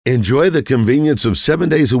Enjoy the convenience of 7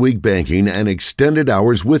 days a week banking and extended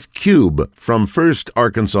hours with Cube from First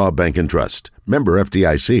Arkansas Bank and Trust. Member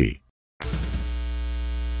FDIC.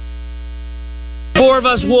 4 of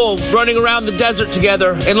us wolves running around the desert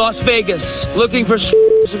together in Las Vegas, looking for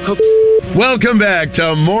and cocaine. Welcome back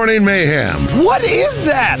to Morning Mayhem. What is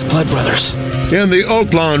that? Blood Brothers. In the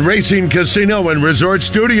Oaklawn Racing Casino and Resort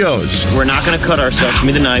Studios. We're not going to cut ourselves. Give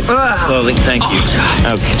me the knife. Slowly. Thank you.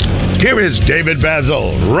 Okay. Here is David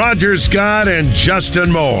Basil, Roger Scott, and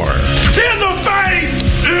Justin Moore. In the face!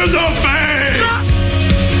 In the face!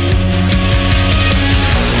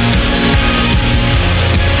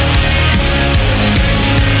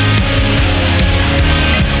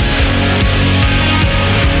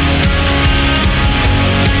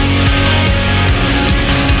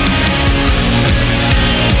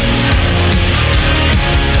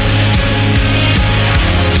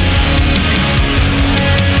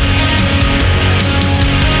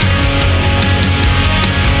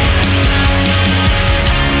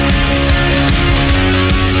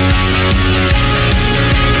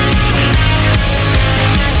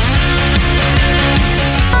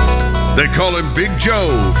 They call him Big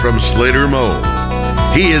Joe from Slater Moe.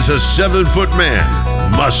 He is a 7-foot man,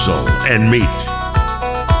 muscle and meat.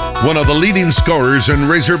 One of the leading scorers in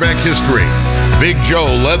Razorback history, Big Joe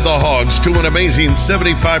led the Hogs to an amazing 75%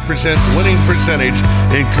 winning percentage,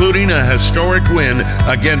 including a historic win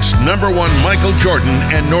against #1 Michael Jordan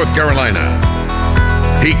and North Carolina.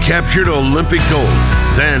 He captured Olympic gold,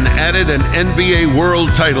 then added an NBA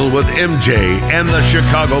world title with MJ and the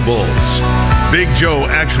Chicago Bulls. Big Joe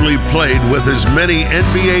actually played with as many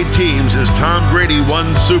NBA teams as Tom Brady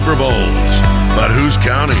won Super Bowls. But who's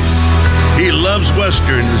counting? He loves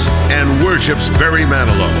Westerns and worships Barry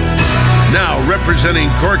Manilow. Now representing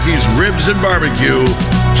Corky's Ribs and Barbecue,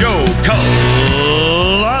 Joe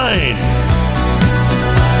Klein.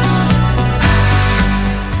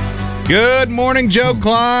 Good morning, Joe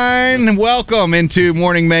Klein. Welcome into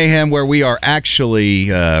Morning Mayhem, where we are actually...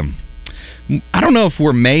 I don't know if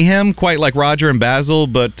we're mayhem quite like Roger and Basil,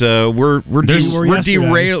 but we're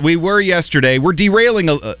derailing. We were yesterday. We're derailing,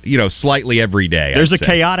 slightly every day. There's a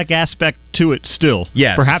chaotic aspect to it still.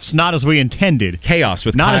 Yes, perhaps not as we intended. Chaos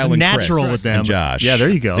with not Kyle as and natural Chris with them. and Josh. Yeah, there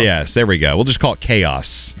you go. Yes, there we go. We'll just call it chaos.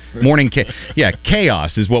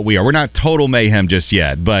 Chaos is what we are. We're not total mayhem just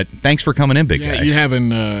yet. But thanks for coming in, big guy. You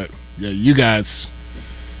haven't. You guys.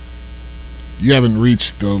 You haven't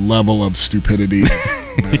reached the level of stupidity.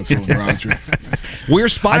 Roger. We're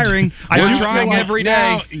aspiring. We're trying every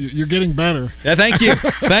day. You're getting better. Yeah, thank you.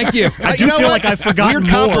 Thank you. I do feel like I've forgotten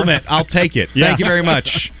Weird compliment. More. I'll take it. Yeah. Thank you very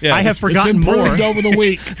much. Yeah. I have forgotten more over the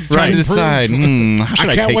week. Right to decide.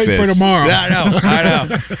 I can't wait for tomorrow. I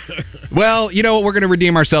know. Well, you know what? We're going to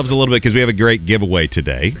redeem ourselves a little bit because we have a great giveaway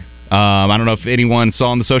today. I don't know if anyone saw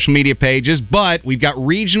on the social media pages, but we've got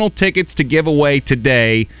regional tickets to give away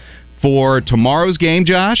today. For tomorrow's game,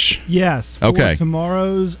 Josh? Yes. Okay. For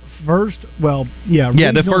tomorrow's first, the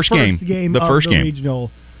first game. The first game. Regional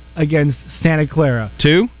against Santa Clara.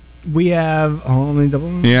 2? We have. Let me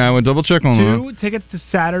double. Yeah, I would double check on that. 2 tickets to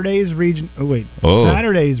Saturday's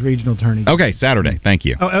Saturday's regional tourney. Okay, Saturday. Thank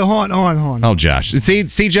you. Hold on. Oh, Josh.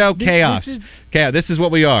 See, Joe, chaos. This is what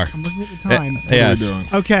we are. I'm looking at the time. Yes.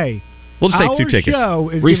 Okay. We'll just take 2 tickets. Our show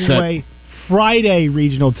is giving away Friday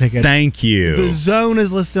regional tickets. Thank you. The Zone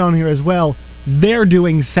is listed on here as well. They're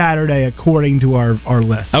doing Saturday according to our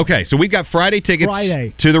list. Okay, so we've got Friday tickets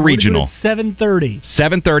to the regional. 7:30.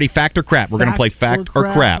 7:30. Fact or crap. We're going to play fact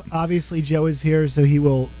or crap. Obviously, Joe is here, so he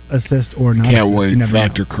will assist or not. Can't wait.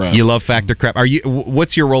 Fact or crap. You love fact or crap. Are you?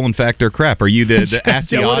 What's your role in fact or crap? Are you the ask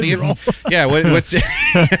the audience? Yeah. What's?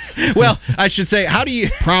 Well, I should say, how do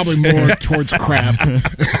you? Probably more towards crap.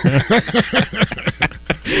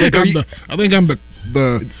 I think I'm the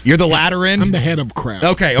You're the latter end? I'm the head of crap.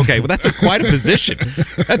 Okay. Well, that's quite a position.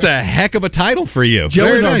 That's a heck of a title for you. Joe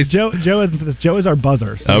is our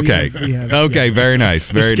buzzer. So okay. Very nice.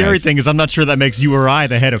 The scary thing is I'm not sure that makes you or I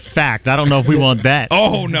the head of fact. I don't know if we want that.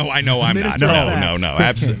 Oh, no, I know I'm not. No.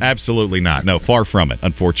 Absolutely not. No, far from it,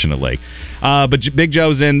 unfortunately. But Big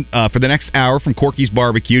Joe's in for the next hour from Corky's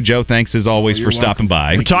Barbecue. Joe, thanks as always for stopping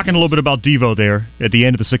by. We're talking a little bit about Devo there at the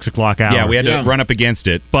end of the 6 o'clock hour. Yeah, we had to run up against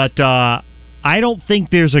it. But I don't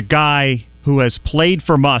think there's a guy who has played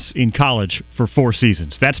from us in college for 4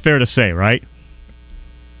 seasons. That's fair to say, right?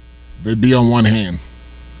 They'd be on one hand.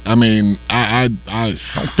 I mean, I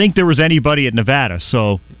don't think there was anybody at Nevada,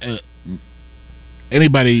 so...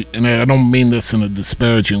 anybody, and I don't mean this in a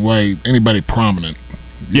disparaging way, anybody prominent.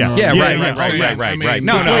 Right.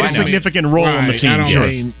 No, played a significant role in the team. I don't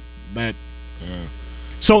mean that...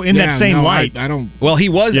 so in that same light... I don't... Well, he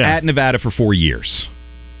was at Nevada for 4 years.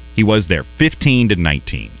 He was there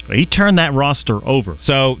 15-19. He turned that roster over.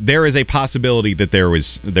 So there is a possibility that there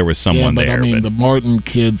was someone but there. I mean, the Martin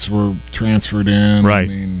kids were transferred in. Right.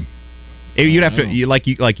 I mean, you'd have to, like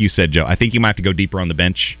you said, Joe. I think you might have to go deeper on the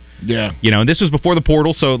bench. Yeah. And this was before the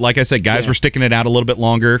portal, so like I said, guys were sticking it out a little bit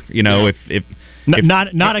longer. If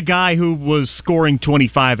not a guy who was scoring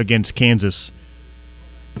 25 against Kansas.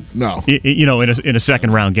 No. In a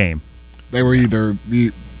second round game. They were either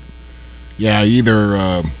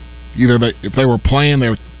if they were playing, they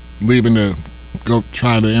were leaving to go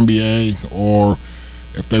try the NBA, or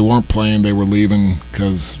if they weren't playing, they were leaving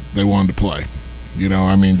because they wanted to play.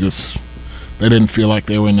 Just they didn't feel like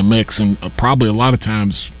they were in the mix, and probably a lot of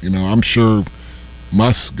times, I'm sure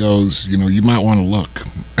Musk goes, you might want to look.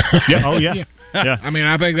 Yeah. Oh yeah. Yeah. I mean,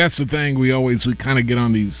 I think that's the thing we kind of get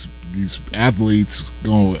on these athletes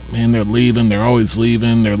going, man, they're leaving, they're always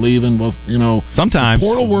leaving, they're leaving. Well, sometimes the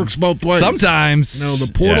portal works both ways. Sometimes, the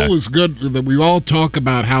portal is good. That we all talk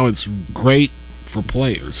about how it's great for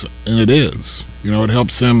players, and it is. It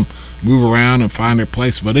helps them move around and find their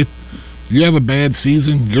place. But if you have a bad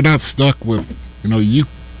season, you're not stuck with, you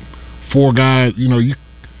four guys.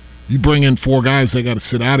 You bring in four guys, they got to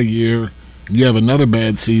sit out a year. And you have another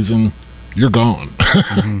bad season, you're gone.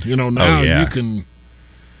 Mm-hmm. Now you can.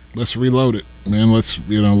 Let's reload it, man. Let's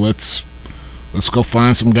go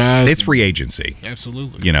find some guys. It's free agency.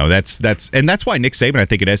 Absolutely. That's why Nick Saban, I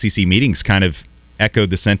think, at SEC meetings kind of echoed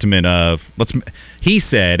the sentiment of he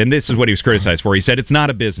said, and this is what he was criticized for. He said it's not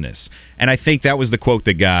a business, and I think that was the quote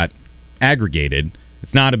that got aggregated.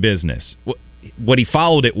 It's not a business. What he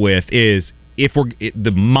followed it with is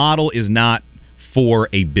the model is not for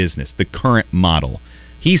a business. The current model.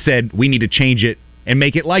 He said we need to change it and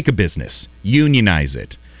make it like a business. Unionize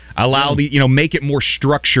it. Allow make it more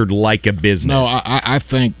structured like a business. No, I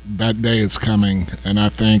think that day is coming, and I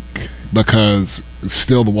think because it's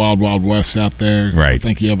still the wild, wild west out there. Right. I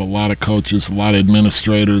think you have a lot of coaches, a lot of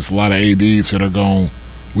administrators, a lot of ADs that are going,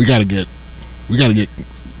 we got to get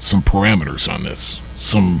some parameters on this,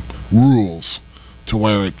 some rules to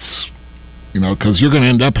where it's, because you're going to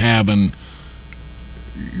end up having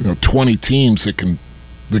 20 teams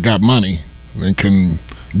that got money and can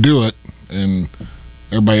do it, and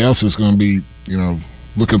everybody else is going to be,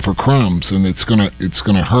 looking for crumbs, and it's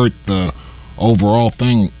gonna hurt the overall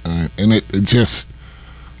thing, and it just.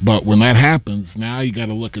 But when that happens, now you got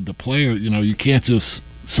to look at the player. You can't just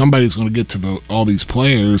somebody's going to get to all these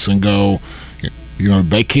players and go,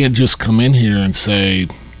 they can't just come in here and say,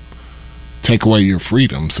 take away your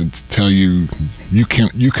freedoms and tell you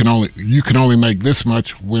can only make this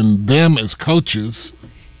much when them as coaches.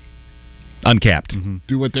 Uncapped.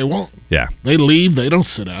 Do what they want. Yeah. They leave. They don't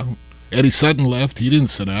sit out. Eddie Sutton left. He didn't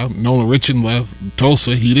sit out. Nolan Richardson left.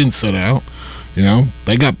 Tulsa. He didn't sit out.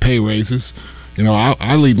 They got pay raises.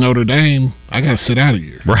 I leave Notre Dame. I got to sit out a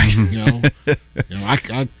year. Right.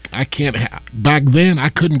 I can't. Back then, I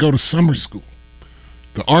couldn't go to summer school.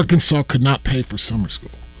 The Arkansas could not pay for summer school.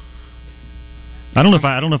 I don't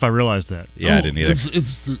know if I realized that. Yeah, I didn't either.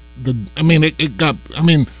 It got.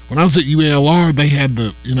 When I was at UALR, they had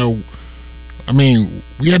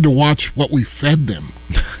we had to watch what we fed them,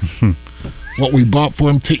 what we bought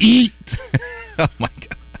for them to eat. Oh my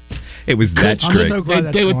God, it was that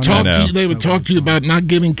strict. They would talk to you. They would talk to you about not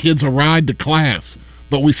giving kids a ride to class,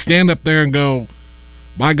 but we stand up there and go,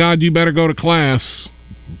 "My God, you better go to class."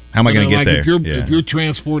 How am I going to get there? If you're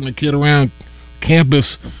transporting a kid around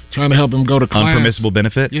campus trying to help him go to class, unpermissible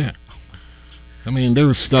benefit. Yeah, there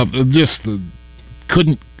was stuff.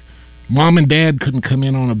 Mom and Dad couldn't come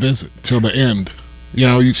in on a visit till the end.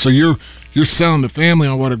 So you're selling the family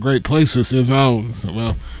on what a great place this is. Oh,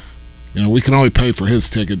 well, we can only pay for his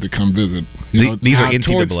ticket to come visit. These are NCAA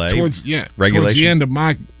towards regulations. Towards the end of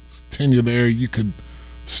my tenure there, you could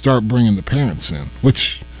start bringing the parents in,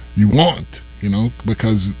 which you want,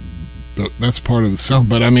 because that's part of the sell.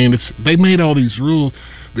 But they made all these rules.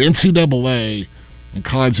 The NCAA and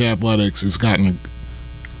college athletics has gotten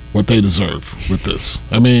what they deserve with this.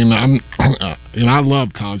 I love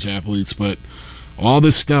college athletes, but all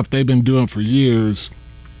this stuff they've been doing for years,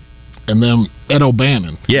 and then Ed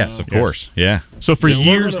O'Bannon. Yes, of course. Yeah. So for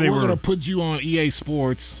years we're going to put you on EA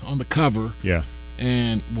Sports on the cover. Yeah.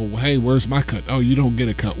 And hey, where's my cut? Oh, you don't get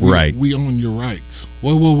a cut. Right. We own your rights.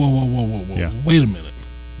 Whoa. Yeah. Wait a minute.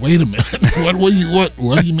 What do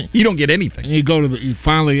you mean? You don't get anything. And he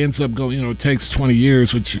finally ends up going. It takes 20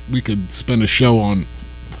 years, which we could spend a show on.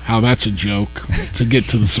 How that's a joke to get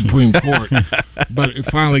to the Supreme Court, but it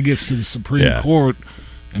finally gets to the Supreme Court,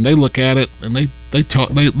 and they look at it and they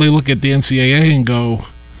look at the NCAA and go,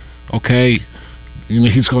 okay,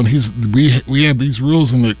 he's going. We have these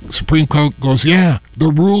rules, and the Supreme Court goes, yeah, the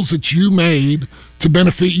rules that you made to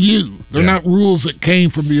benefit you. They're not rules that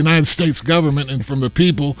came from the United States government and from the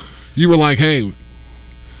people. You were like, hey,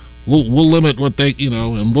 we'll limit what they,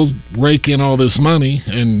 and we'll rake in all this money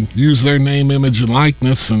and use their name, image, and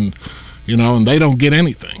likeness, and and they don't get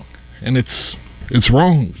anything, and it's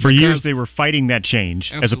wrong. For years, they were fighting that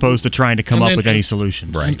change as opposed to trying to come up with any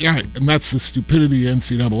solutions. Right. And that's the stupidity of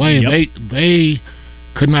NCAA. Yep. They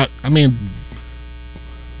could not. I mean,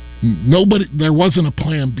 there wasn't a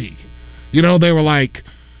plan B. They were like,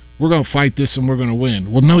 we're going to fight this and we're going to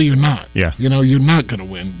win. Well, no, you're not. Yeah. You're not going to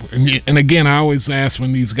win. And again, I always ask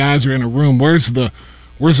when these guys are in a room, where's the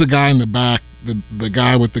guy in the back, the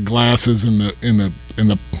guy with the glasses and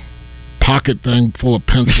the pocket thing full of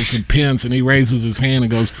pencils and pens, and he raises his hand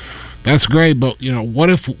and goes, that's great, but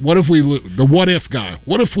what if we lose? The what if guy?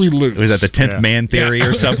 What if we lose? Was that the 10th man theory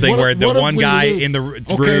or something, where the one guy in the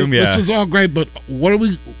room? Yeah, this is all great, but what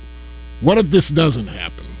if this doesn't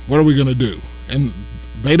happen? What are we going to do? And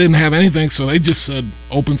they didn't have anything, so they just said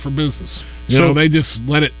open for business. They just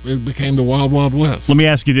let it became the wild, wild west. Let me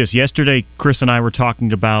ask you this. Yesterday, Chris and I were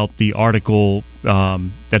talking about the article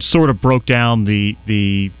that sort of broke down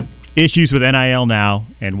the issues with NIL now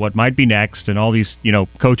and what might be next, and all these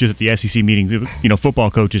coaches at the SEC meetings, football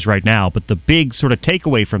coaches right now. But the big sort of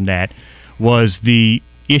takeaway from that was the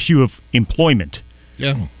issue of employment.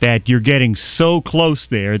 Yeah, that you're getting so close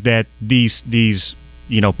there that these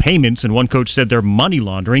payments, and one coach said they're money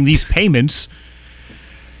laundering. These payments,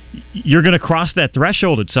 you're going to cross that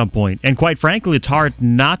threshold at some point, and quite frankly, it's hard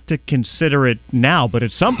not to consider it now. But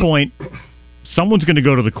at some point, someone's going to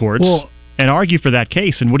go to the courts and argue for that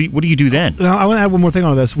case, and what do you do then? I want to add one more thing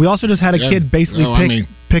on this. We also just had a kid basically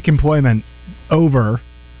pick employment over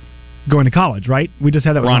going to college, right? We just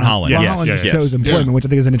had that with Ron Holland. Ron Holland just chose employment, which I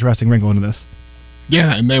think is an interesting wrinkle into this.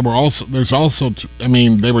 Yeah, and they were also. There's also.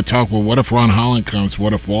 They were talking. Well, what if Ron Holland comes?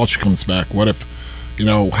 What if Walsh comes back? What if,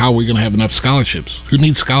 how are we going to have enough scholarships? Who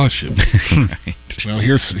needs scholarships? Right.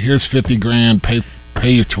 Here's $50,000. Pay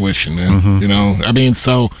your tuition, man. Mm-hmm.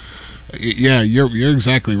 So. Yeah, you're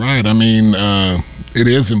exactly right. It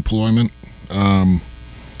is employment, and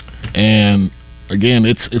again,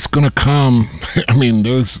 it's going to come.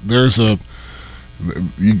 There's a.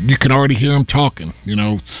 You can already hear them talking.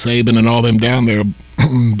 Saban and all them down there.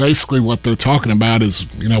 Basically, what they're talking about is,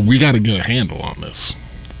 we got to get a handle on this.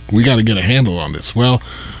 We got to get a handle on this. Well,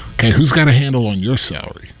 okay, who's got a handle on your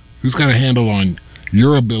salary? Who's got a handle on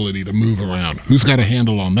your ability to move around? Who's got a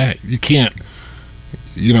handle on that? You can't.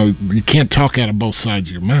 You can't talk out of both sides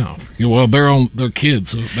of your mouth. They're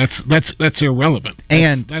kids. So that's irrelevant.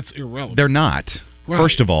 That's irrelevant. They're not. Right.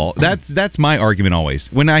 First of all, that's my argument always.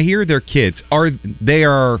 When I hear they're kids,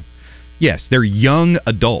 they're young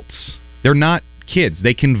adults. They're not kids.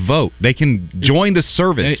 They can vote. They can join the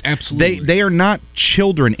service. Absolutely. They are not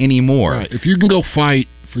children anymore. Right. If you can go fight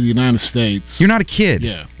for the United States, you're not a kid.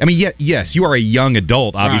 Yeah. Yes, you are a young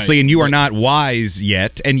adult, obviously, and you are not wise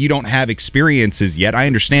yet, and you don't have experiences yet. I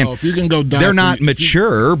understand. If you can go, they're not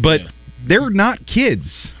mature, but they're not kids.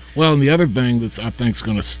 Well, and the other thing that I think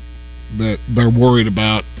that they're worried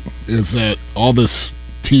about is that all this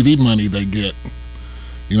TV money they get.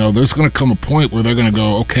 There's going to come a point where they're going to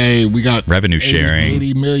go, okay, we got revenue sharing,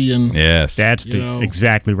 $80 million. Yes, that's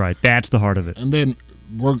exactly right. That's the heart of it. And then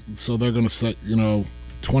they're going to set,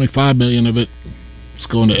 $25 million of it is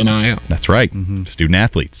going to NIL. That's right. Mm-hmm. Student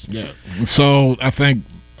athletes. Yeah. So I think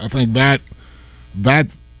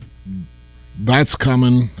that's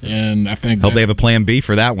coming, and I think hope they have a plan B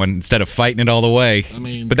for that one instead of fighting it all the way.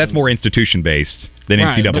 But that's more institution based than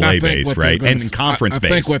NCAA based, right? And conference based. I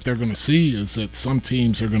think what they're going to see is that some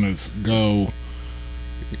teams are going to go.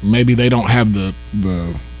 Maybe they don't have the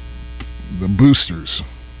boosters,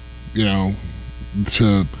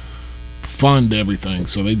 to fund everything,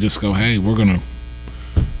 so they just go, hey,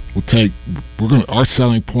 our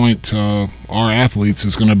selling point to our athletes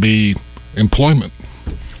is going to be employment.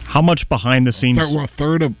 How much behind the scenes? We're a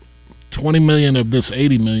third of $20 million of this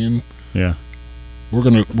 $80 million. Yeah, we're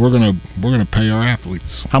gonna pay our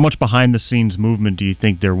athletes. How much behind the scenes movement do you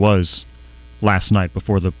think there was last night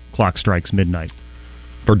before the clock strikes midnight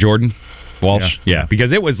for Jordan Walsh? Yeah,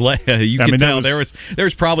 because it was you can tell there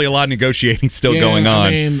was probably a lot of negotiating still going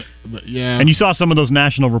on. And you saw some of those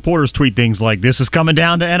national reporters tweet things like, "This is coming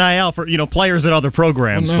down to NIL for players at other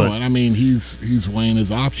programs." Well, no, and he's weighing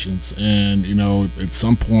his options, and at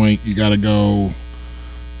some point you got to go,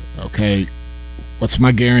 okay, what's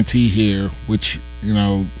my guarantee here?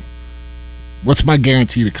 What's my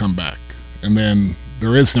guarantee to come back? And then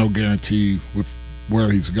there is no guarantee with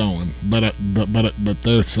where he's going. But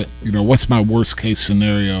there's what's my worst case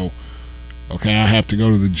scenario? Okay, I have to go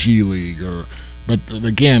to the G League, but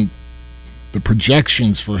again, the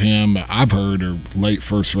projections for him I've heard are late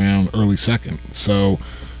first round, early second. So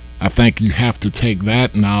I think you have to take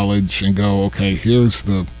that knowledge and go, okay, here's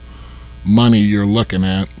the money you're looking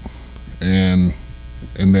at, and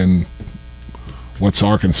then what's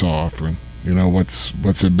Arkansas offering?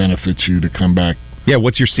 What's it benefit you to come back? Yeah,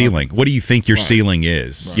 what's your ceiling? What do you think your ceiling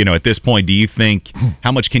is? Right. At this point, do you think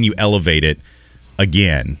how much can you elevate it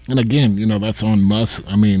again? And again, that's on Muss.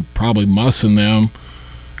 I mean, probably Muss and them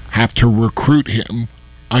have to recruit him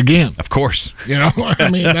again. Of course. I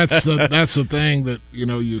mean, that's the thing that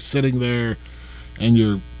you're sitting there and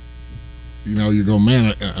you go,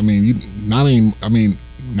 man. I mean,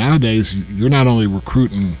 nowadays you're not only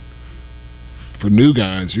recruiting for new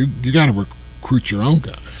guys, you got to recruit your own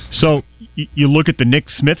guys. So you look at the Nick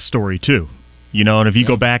Smith story too, and if you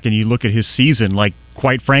go back and you look at his season, like,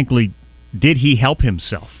 quite frankly, did he help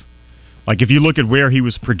himself? Like, if you look at where he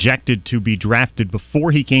was projected to be drafted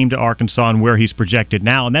before he came to Arkansas and where he's projected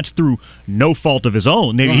now, and that's through no fault of his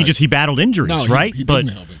own. Right. He battled injuries, no, right? He didn't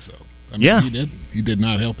help himself. I mean, he did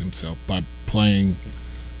not help himself by playing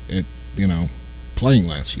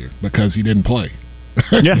last year because he didn't play.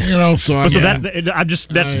 Yeah.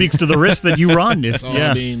 That speaks to the risk that you run.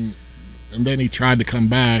 I mean, and then he tried to come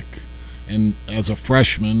back and as a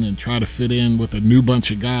freshman and try to fit in with a new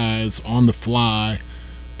bunch of guys on the fly,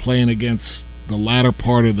 playing against the latter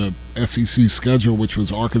part of the SEC schedule, which was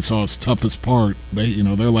Arkansas's toughest part. They,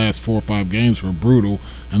 their last 4 or 5 games were brutal,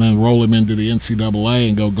 and then roll him into the NCAA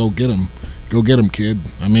and go get him, kid.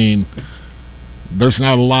 I mean, there's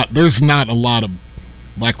not a lot of,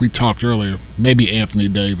 like we talked earlier, maybe Anthony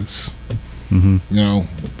Davis, in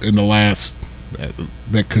the last,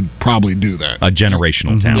 that could probably do that. A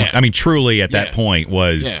generational talent. Yeah. I mean, truly at that point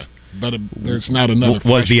was... Yeah, but there's not another was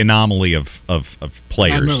freshman. The anomaly of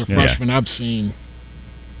players. Not another freshman I've seen.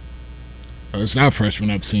 There's not a freshman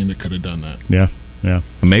I've seen that could have done that. Yeah.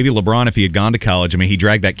 Maybe LeBron, if he had gone to college, I mean, he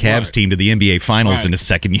dragged that Cavs team to the NBA Finals in his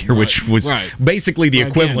second year, which was basically the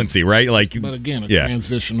equivalency, right? Like, but again, a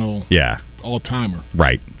transitional all-timer.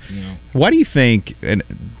 Right. Why do you think, and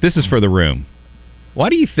this is for the room, why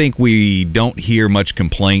do you think we don't hear much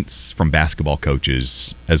complaints from basketball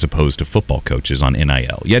coaches as opposed to football coaches on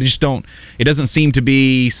NIL? Yeah, just don't. It doesn't seem to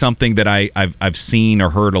be something that I've seen or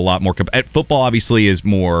heard a lot more. Football obviously is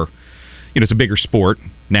more, it's a bigger sport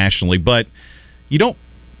nationally, but you don't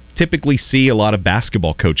typically see a lot of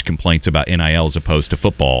basketball coach complaints about NIL as opposed to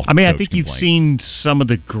football. I mean, I think you've seen some of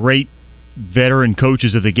the great veteran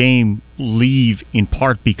coaches of the game leave in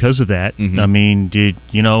part because of that. Mm-hmm. I mean,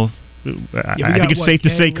 I think it's safe to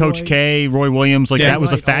say Coach K, Roy Williams, that was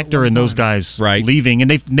a factor in those guys leaving, and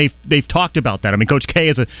they've talked about that. I mean, Coach K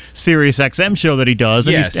has a Sirius XM show that he does,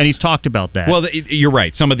 and he's talked about that. Well, you're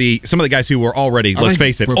right. Some of the guys who were already, let's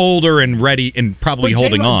face it, older and ready and probably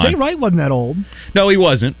holding on. Jay Wright wasn't that old. No, he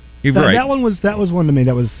wasn't. You're right. That was one to me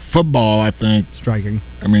that was football. I think striking.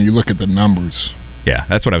 I mean, you look at the numbers. Yeah,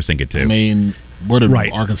 that's what I was thinking too. I mean, what did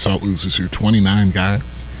Arkansas lose this year? 29 guys.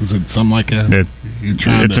 Is it something like that?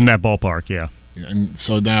 It's in that ballpark, yeah. And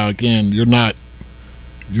so now, again, you're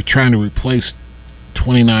trying to replace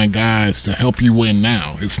 29 guys to help you win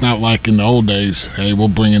now. It's not like in the old days, hey,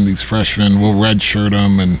 we'll bring in these freshmen, we'll redshirt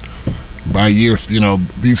them, and by year,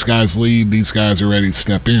 these guys leave, these guys are ready to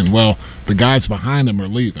step in. Well, the guys behind them are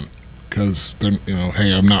leaving because they're,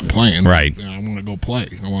 hey, I'm not playing. Right. I want to go play.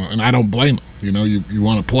 And I don't blame them. You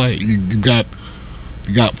want to play. You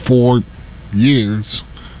got 4 years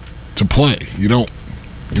to play. You don't,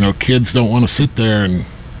 kids don't want to sit there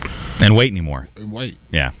and wait anymore. And wait.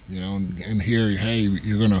 Yeah. And hear, hey,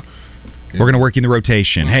 we're gonna work in the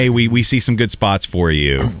rotation. Hey, we see some good spots for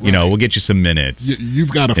you. Right. We'll get you some minutes.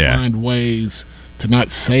 You've got to find ways to not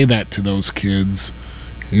say that to those kids.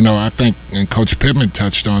 I think, and Coach Pittman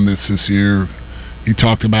touched on this year. He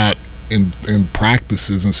talked about in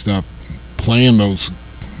practices and stuff, playing those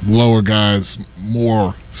lower guys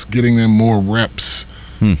more, getting them more reps.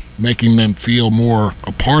 Making them feel more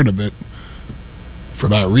a part of it for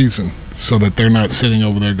that reason, so that they're not sitting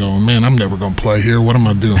over there going, man, I'm never going to play here. What am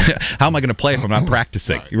I doing? How am I going to play if I'm not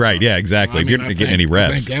practicing? Right, yeah, exactly. If you're not going to get any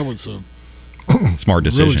reps. I think that was a smart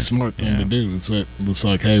decision. Really smart thing to do. It's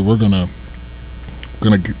like, hey, we're going to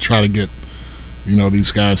try to get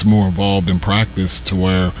these guys more involved in practice to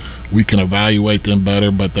where we can evaluate them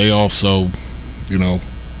better, but they also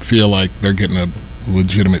feel like they're getting a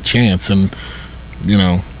legitimate chance. And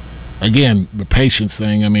again, the patience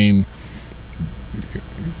thing, I mean,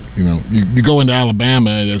 you go into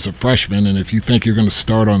Alabama as a freshman, and if you think you're going to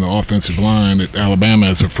start on the offensive line at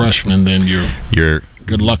Alabama as a freshman, then you're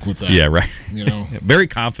good luck with that. Yeah, right. Very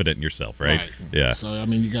confident in yourself, right? Yeah. So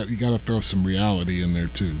you got to throw some reality in there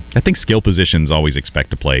too. I think skill positions always expect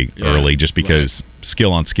to play early, just because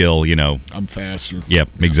skill on skill. I'm faster. Yep,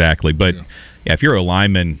 exactly. But if you're a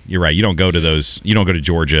lineman, you're right. You don't go to those. You don't go to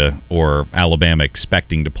Georgia or Alabama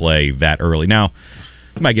expecting to play that early. Now,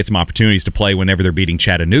 you might get some opportunities to play whenever they're beating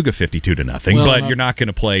Chattanooga 52-0, but you're not going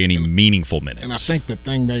to play any meaningful minutes. And I think the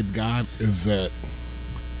thing they've got is that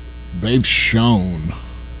they've shown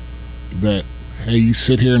that, hey, you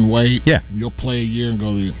sit here and wait. Yeah, you'll play a year and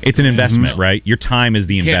go. It's an investment, right? Your time is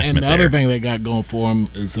the investment. And the other thing they got going for them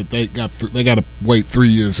is that they got to wait 3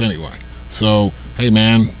 years anyway. So, hey,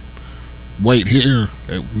 man, wait here.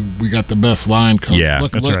 We got the best line coach. Yeah,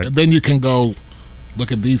 look, right. Then you can go.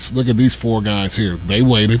 Look at these 4 guys here. They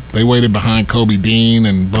waited behind Kobe Dean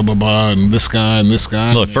and blah blah blah, and this guy and this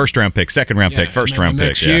guy. Look, first round pick, second round pick, first round pick.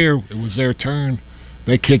 Next year it was their turn.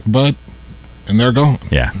 They kicked butt, and they're gone.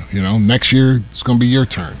 Yeah, next year it's going to be your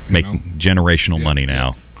turn. Make generational money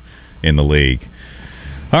now in the league.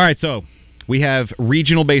 All right, so we have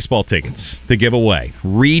regional baseball tickets to give away.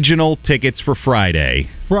 Regional tickets for Friday.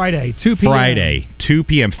 2 p.m. Friday, 2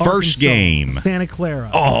 p.m. First Arkansas, game. Santa Clara.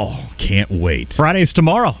 Oh, can't wait. Friday's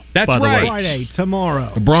tomorrow. That's by the right. way. Friday,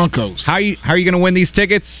 tomorrow. The Broncos. How are you going to win these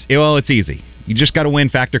tickets? Well, it's easy. You just got to win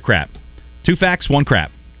Factor Crap. 2 facts, 1 crap.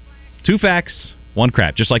 2 facts, 1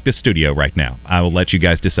 crap. Just like this studio right now. I will let you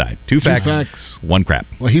guys decide. 2 facts, 1 crap.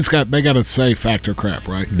 Well, they got to say Factor Crap,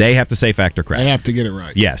 right? They have to say Factor Crap. They have to get it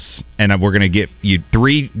right. Yes, and we're going to give you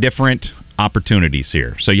 3 different opportunities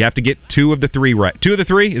here. So you have to get 2 of the 3 right. 2 of the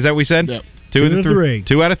 3? Is that what we said? Yep. 2 of the 3.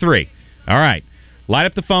 2 out of 3. All right. Light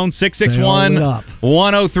up the phone,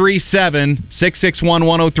 661-1037.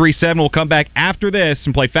 661-1037. We'll come back after this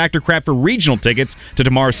and play Factor Crap for regional tickets to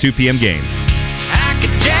tomorrow's 2 p.m. game. I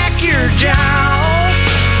could jack your jaw,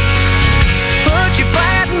 put you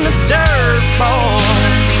flat in the dirt, boy.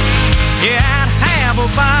 Yeah, I'd have a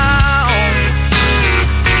ball.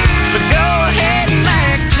 So go ahead and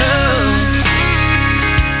act tough.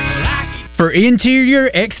 For interior,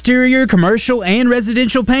 exterior, commercial, and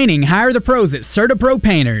residential painting, hire the pros at CertaPro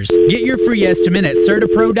Painters. Get your free estimate at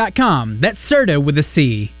CertaPro.com. That's Certa with a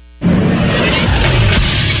C.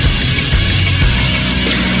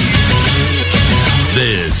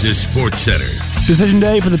 This is SportsCenter. Decision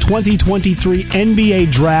day for the 2023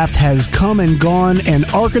 NBA Draft has come and gone, and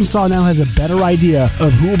Arkansas now has a better idea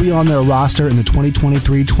of who will be on their roster in the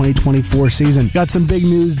 2023-2024 season. Got some big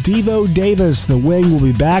news. Devo Davis, the wing, will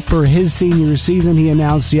be back for his senior season, he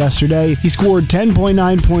announced yesterday. He scored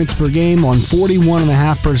 10.9 points per game on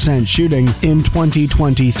 41.5% shooting in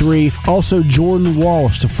 2023. Also, Jordan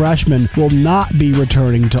Walsh, the freshman, will not be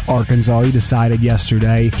returning to Arkansas. He decided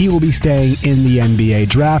yesterday he will be staying in the NBA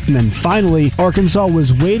Draft. And then finally, Arkansas was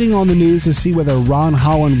waiting on the news to see whether Ron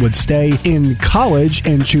Holland would stay in college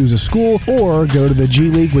and choose a school or go to the G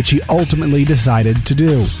League, which he ultimately decided to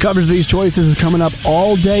do. Coverage of these choices is coming up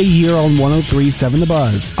all day here on 103.7 The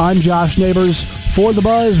Buzz. I'm Josh Neighbors for The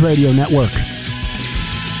Buzz Radio Network.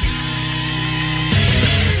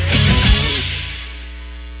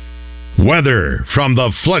 Weather from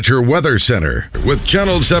the Fletcher Weather Center with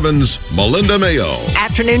Channel 7's Melinda Mayo.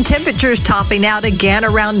 Afternoon temperatures topping out again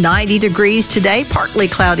around 90 degrees today. Partly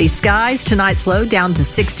cloudy skies. Tonight's low down to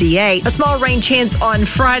 68. A small rain chance on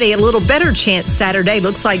Friday. A little better chance Saturday.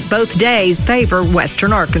 Looks like both days favor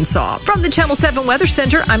western Arkansas. From the Channel 7 Weather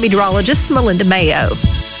Center, I'm meteorologist Melinda Mayo.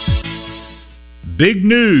 Big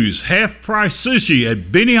news, half-price sushi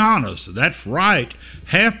at Benihana's. That's right,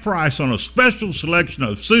 half price on a special selection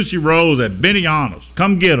of sushi rolls at Benihana's.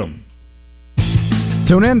 Come get them.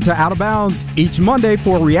 Tune in to Out of Bounds each Monday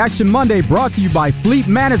for Reaction Monday, brought to you by Fleet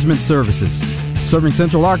Management Services. Serving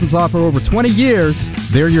Central Arkansas for over 20 years,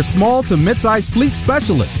 they're your small to mid-sized fleet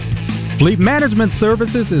specialists. Fleet Management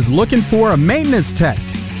Services is looking for a maintenance tech.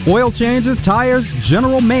 Oil changes, tires,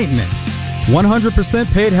 general maintenance.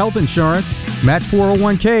 100% paid health insurance, match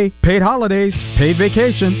 401k, paid holidays, paid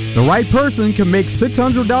vacation. The right person can make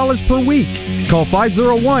 $600 per week. Call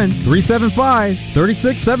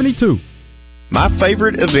 501-375-3672. My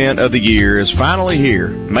favorite event of the year is finally here.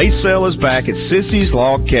 May Sale is back at Sissy's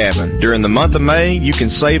Log Cabin. During the month of May, you can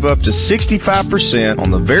save up to 65%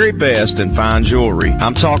 on the very best in fine jewelry.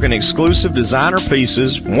 I'm talking exclusive designer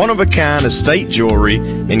pieces, one-of-a-kind estate jewelry,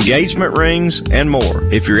 engagement rings, and more.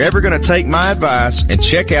 If you're ever going to take my advice and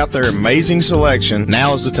check out their amazing selection,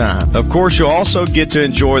 now is the time. Of course, you'll also get to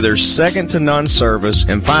enjoy their second-to-none service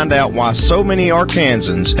and find out why so many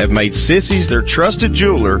Arkansans have made Sissy's their trusted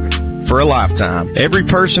jeweler for a lifetime. Every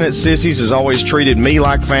person at Sissy's has always treated me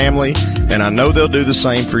like family, and I know they'll do the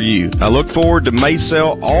same for you. I look forward to May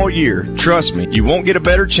sale all year. Trust me, you won't get a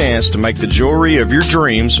better chance to make the jewelry of your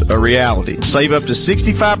dreams a reality. Save up to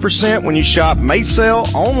 65% when you shop May sale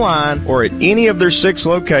online or at any of their 6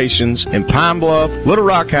 locations in Pine Bluff, Little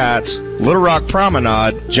Rock Heights, Little Rock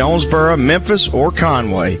Promenade, Jonesboro, Memphis, or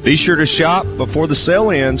Conway. Be sure to shop before the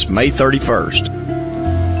sale ends May 31st.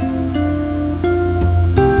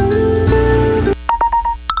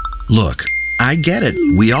 Look, I get it.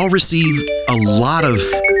 We all receive a lot of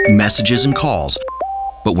messages and calls.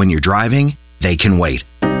 But when you're driving, they can wait.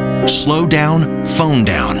 Slow down, phone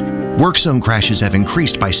down. Work zone crashes have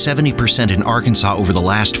increased by 70% in Arkansas over the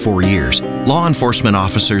last 4 years. Law enforcement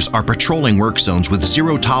officers are patrolling work zones with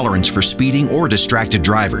zero tolerance for speeding or distracted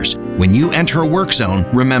drivers. When you enter a work zone,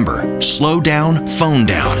 remember, slow down, phone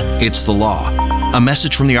down. It's the law. A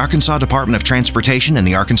message from the Arkansas Department of Transportation and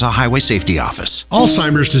the Arkansas Highway Safety Office.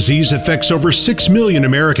 Alzheimer's disease affects over 6 million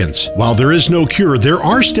Americans. While there is no cure, there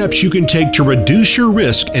are steps you can take to reduce your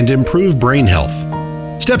risk and improve brain health.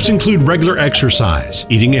 Steps include regular exercise,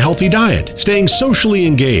 eating a healthy diet, staying socially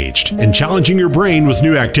engaged, and challenging your brain with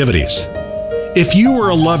new activities. If you or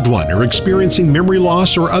a loved one are experiencing memory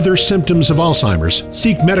loss or other symptoms of Alzheimer's,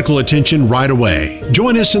 seek medical attention right away.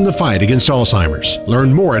 Join us in the fight against Alzheimer's.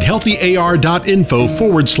 Learn more at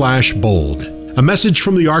healthyar.info/bold. A message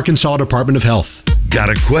from the Arkansas Department of Health. Got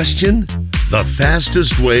a question? The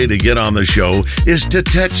fastest way to get on the show is to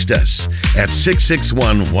text us at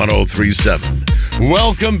 661-1037.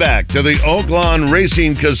 Welcome back to the Oaklawn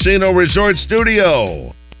Racing Casino Resort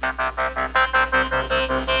Studio.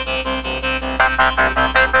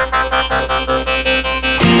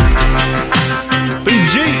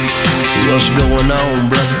 BG, what's going on,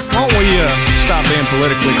 brother? Why don't we stop being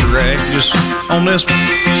politically correct? Just on this one,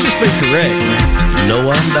 just be correct, man. You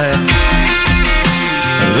know I'm down.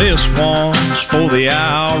 This one's for the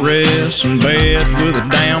IRS in bed with a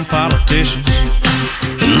damn politician.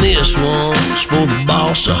 And this one's for the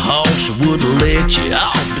boss of hoss who wouldn't let you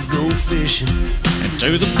off to go fishing. And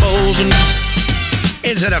to the bulls and...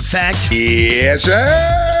 Is it a fact? Yes, sir.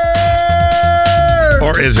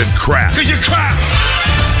 Or is it crap? 'Cause you're crap.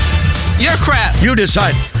 You're crap. You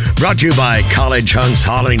decide. Brought to you by College Hunks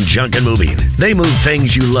Hauling Junk and Moving. They move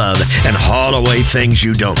things you love and haul away things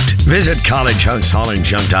you don't. Visit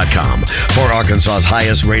collegehunksHaulingJunk.com for Arkansas's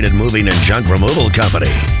highest rated moving and junk removal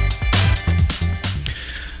company.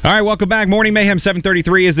 All right, welcome back. Morning Mayhem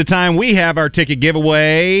 7:33 is the time. We have our ticket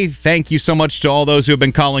giveaway. Thank you so much to all those who have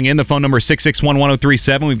been calling in. The phone number is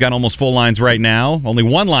 661-1037. We've got almost full lines right now. Only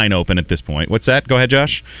one line open at this point. What's that? Go ahead,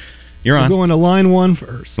 Josh. You're on. We're going to line one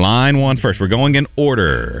first. Line one first. We're going in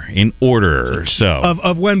order. So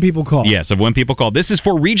of when people call. Yes, of when people call. This is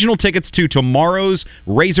for regional tickets to tomorrow's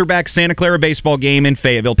Razorback Santa Clara baseball game in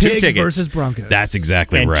Fayetteville. Pigs 2 tickets versus Broncos. That's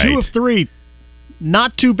exactly right. 2 of 3.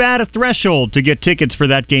 Not too bad a threshold to get tickets for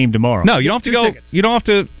that game tomorrow. No, you don't have to go. Tickets. You don't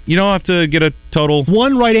have to get a total.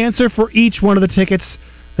 One right answer for each one of the tickets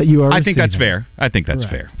that you are. I think that's fair.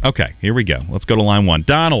 Fair. Okay, here we go. Let's go to line one.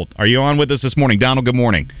 Donald, are you on with us this morning? Donald, good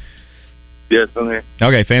morning. Yes, I'm here.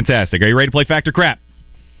 Okay, fantastic. Are you ready to play Fact or Crap?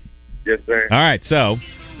 Yes, sir. All right, so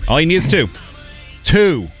all you need is 2.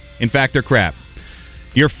 2 in Fact or Crap.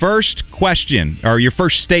 Your first question, or your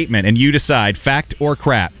first statement, and you decide, fact or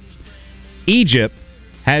crap. Egypt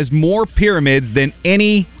has more pyramids than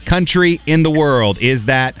any country in the world. Is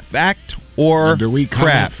that fact or do we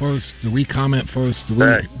crap? Do we comment first?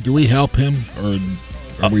 Do we help him, or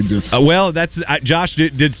are we just... well, that's... Josh,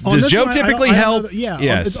 does Joe typically help?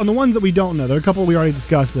 Yes. On the ones that we don't know. There are a couple we already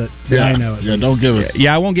discussed that I know. Yeah, don't give us...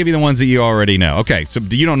 Yeah, I won't give you the ones that you already know. Okay, so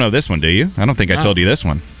you don't know this one, do you? I don't think I told you this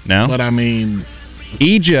one. No? But, I mean...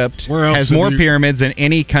 Egypt has more pyramids than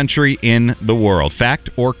any country in the world. Fact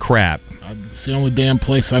or crap? It's the only damn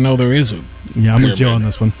place I know there is a Yeah, I'm with Joe on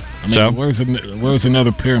this one. I mean, where's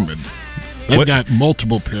another pyramid? They've got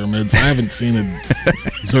multiple pyramids. I haven't seen it.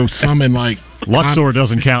 So some in like... Luxor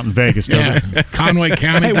doesn't count in Vegas, does it? Conway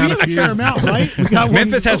County got a few. Fair amount, right? We got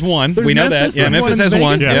Memphis has one. We know that. Yeah, Memphis has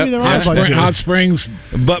one. Yeah. Hot Springs.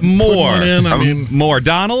 But more. More.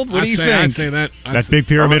 Donald, what do you think? I'd say that. That big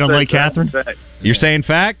pyramid on Lake Catherine? You're saying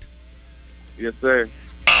fact? Yes, sir.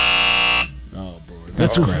 Oh, boy.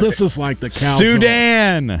 This is like the cow.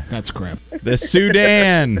 Sudan. That's crap. The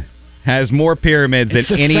Sudan has more pyramids than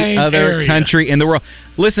any other country in the world.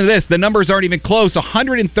 Listen to this. The numbers aren't even close.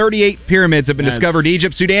 138 pyramids have been discovered in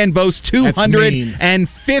Egypt. Sudan boasts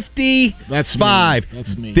 255.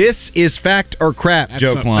 That's mean. This is fact or crap,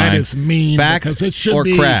 Joe Klein? That is mean. Fact because it should or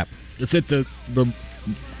be, crap? Is it the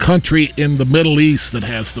country in the Middle East that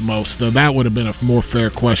has the most? Now, that would have been a more fair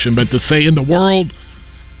question. But to say in the world,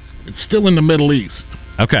 it's still in the Middle East.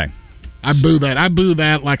 Okay. I boo that. I boo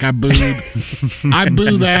that like I booed. I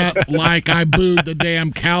boo that like I booed the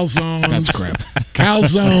damn calzones. That's crap.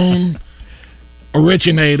 Calzone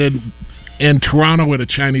originated in Toronto at a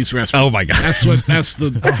Chinese restaurant. Oh my God! That's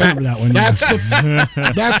the fact.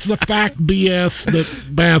 That's the fact BS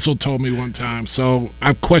that Basil told me one time. So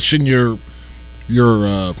I question your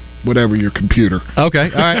whatever, your computer.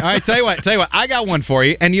 Okay. All right. Tell you what. I got one for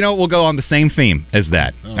you, and we'll go on the same theme as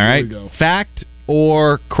that. All right. Here we go. Fact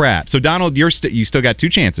or crap. So Donald, you still got two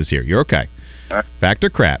chances here. You're okay. Fact or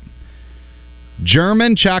crap.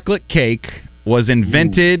 German chocolate cake was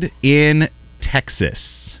invented in Texas.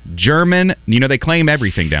 German, they claim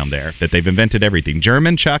everything down there, that they've invented everything.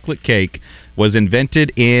 German chocolate cake was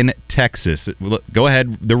invented in Texas. Go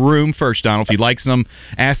ahead, the room first, Donald. If you'd like some,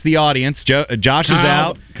 ask the audience. Josh is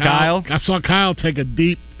out. Kyle. I saw Kyle take a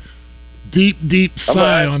deep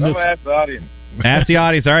sigh on this. I'm going to ask the audience. Ask the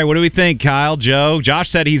audience. All right, what do we think, Kyle, Joe? Josh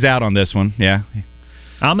said he's out on this one. Yeah.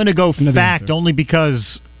 I'm going to go fact only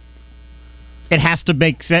because it has to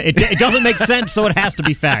make sense. It doesn't make sense, so it has to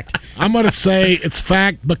be fact. I'm going to say it's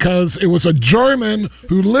fact because it was a German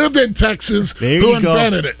who lived in Texas who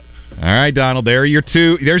invented it. All right, Donald. There are your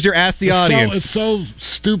two. There's your ask the audience. It's so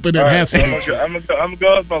stupid. It All right, has to. I'm going to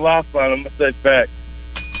go with my last line. I'm going to say fact.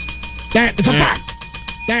 That is a fact.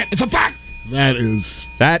 That is a fact.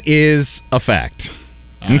 That is a fact.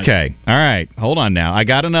 Okay. All right. Hold on now. I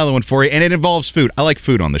got another one for you, and it involves food. I like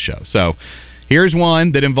food on the show. So here's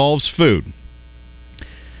one that involves food.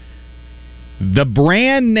 The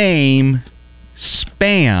brand name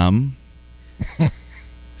Spam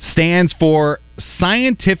stands for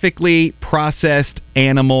scientifically processed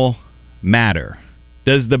animal matter.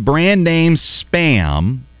 Does the brand name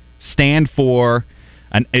Spam stand for...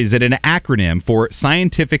 is it an acronym for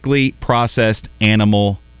scientifically processed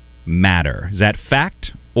animal matter? Is that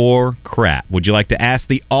fact or crap? Would you like to ask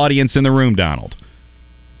the audience in the room, Donald?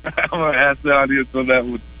 I'm going to ask the audience on that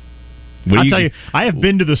one. I'll tell you, I have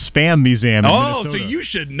been to the Spam Museum in so Minnesota, you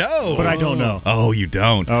should know. but I don't know. Oh, you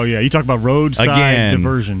don't. Oh, yeah. You talk about roadside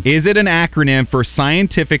diversion. Is it an acronym for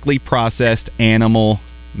scientifically processed animal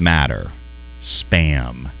matter?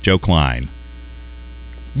 Spam. Joe Klein.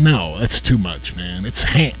 No, that's too much, man.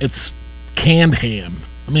 It's canned ham.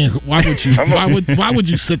 I mean, why would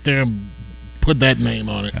you sit there and put that name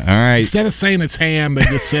on it? All right. Instead of saying it's ham, they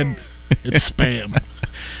just said it's Spam.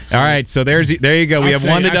 So, all right, so there you go. We have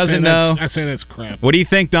one that doesn't know. I say that's crap. What do you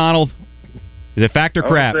think, Donald? Is it fact or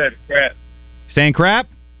crap? I said crap. Saying crap?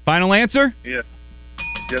 Final answer? Yes.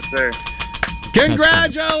 Yes, sir.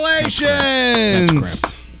 Congratulations! That's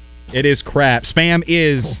crap. It is crap. Spam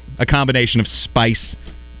is a combination of spice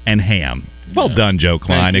and ham. Well done, Joe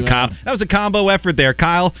Klein and Kyle. That was a combo effort there.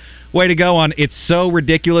 Kyle, way to go on It's So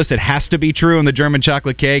Ridiculous It Has to Be True in the German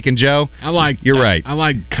chocolate cake. And Joe, you're right. I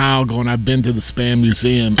like Kyle going, I've been to the Spam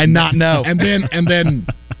Museum. And not know. And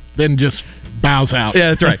then just bows out. Yeah,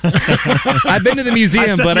 that's right. I've been to the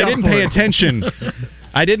museum, but I didn't pay attention.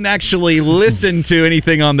 I didn't actually listen to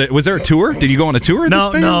anything on the... Was there a tour? Did you go on a tour?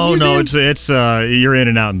 No. It's you're in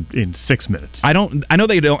and out in 6 minutes. I know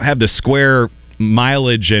they don't have the square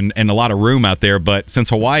mileage and a lot of room out there, but since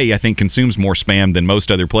Hawaii, I think, consumes more Spam than most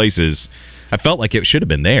other places, I felt like it should have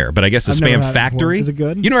been there. But I guess the Spam factory... Is it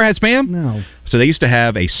good? You never had Spam? No. So they used to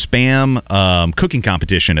have a Spam cooking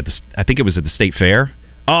competition at I think it was at the State Fair.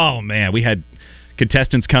 Oh, man. We had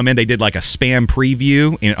contestants come in. They did like a Spam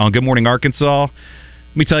preview on Good Morning Arkansas.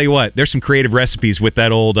 Let me tell you what, there's some creative recipes with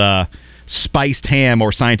that old spiced ham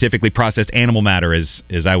or scientifically processed animal matter, as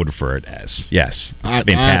I would refer it as. Yes.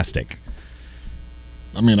 Fantastic.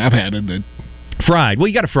 I mean, I've had it. Fried. Well,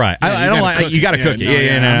 you got to fry it. I don't like. You got to cook it.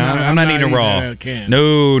 I'm not eating it raw.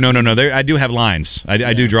 No. I do have lines.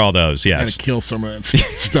 I do draw those. Yes. Got to kill some of that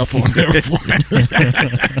stuff on there for me.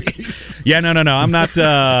 Yeah. No. I'm not.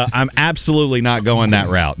 I'm absolutely not going that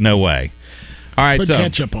route. No way. All right. Put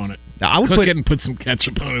ketchup on it. I would cook it and put some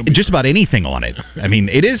ketchup on it. Just about anything on it. I mean,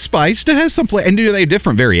 it is spiced. It has some flavor. And they have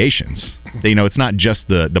different variations. It's not just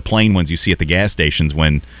the plain ones you see at the gas stations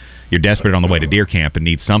when you're desperate on the way to deer camp and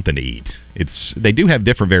need something to eat. They do have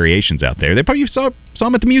different variations out there. They probably saw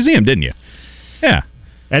them at the museum, didn't you? Yeah.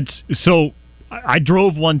 I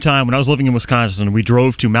drove one time when I was living in Wisconsin. We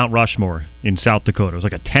drove to Mount Rushmore in South Dakota. It was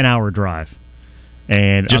like a 10-hour drive.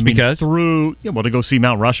 And because? To go see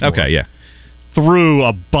Mount Rushmore. Okay, yeah. Through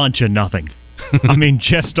a bunch of nothing. I mean,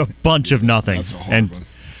 just a bunch of nothing. That's a hard one.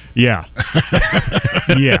 Yeah.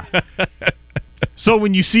 Yeah. So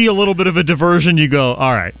when you see a little bit of a diversion, you go,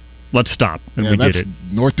 all right, let's stop. And we that's did it.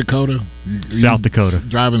 North Dakota? South Dakota.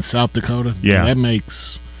 Driving South Dakota? Yeah. That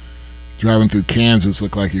makes driving through Kansas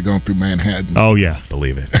look like you're going through Manhattan. Oh, yeah.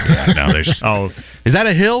 Believe it. Yeah, no, there's, is that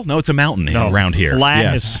a hill? No, it's a mountain around here.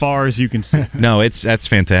 Flat as far as you can see. No, that's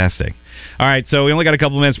fantastic. All right, so we only got a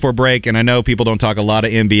couple minutes before break, and I know people don't talk a lot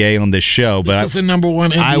of NBA on this show, but this is the number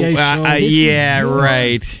one NBA show. Yeah,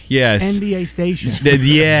 right. Yes. NBA station.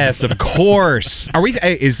 Yes, of course. Are we?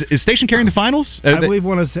 Is station carrying the finals? I believe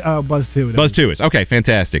one is Buzz 2. Buzz 2 is okay.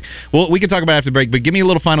 Fantastic. Well, we can talk about it after the break, but give me a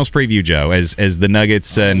little finals preview, Joe, as the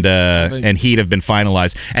Nuggets and Heat have been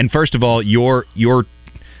finalized. And first of all, your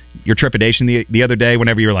trepidation the other day,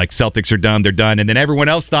 whenever you were like, Celtics are done, they're done, and then everyone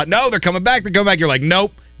else thought, no, they're coming back. You're like,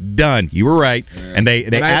 nope. Done. You were right, and they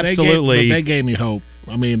absolutely they gave me hope.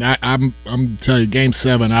 I mean, I'm telling you, Game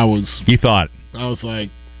 7, I was like,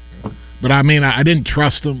 but I mean, I didn't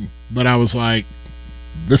trust them, but I was like,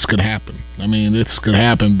 this could happen. I mean, this could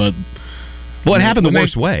happen, but it happened the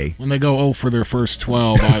worst way. When they go 0 for their first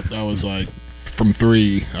 12, I was like, from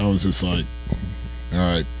 3, I was just like, all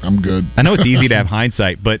right, I'm good. I know it's easy to have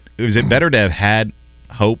hindsight, but is it better to have had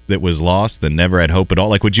hope that was lost than never had hope at all?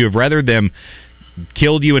 Like, would you have rather them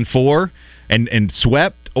killed you in 4 and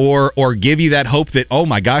swept, or give you that hope that, oh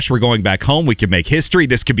my gosh, we're going back home, we could make history,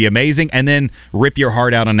 this could be amazing, and then rip your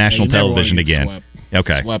heart out on national television again? Swept.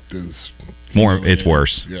 Okay, swept is more. It's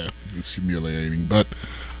worse. Yeah, it's humiliating. But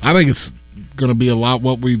I think it's going to be a lot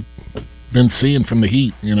what we've been seeing from the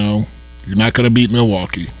Heat. You know, you're not going to beat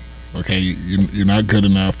Milwaukee. Okay, you're not good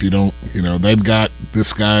enough. You don't. You know, they've got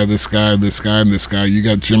this guy, this guy, this guy, and this guy. You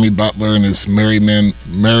got Jimmy Butler and his merry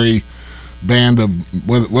band of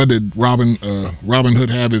what did Robin Hood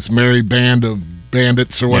have? His merry band of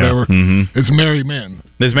bandits or whatever. Yeah. Mm-hmm. It's merry men.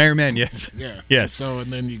 There's merry men. Yes. Yeah. Yes. So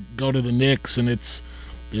and then you go to the Knicks and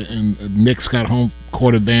Knicks got home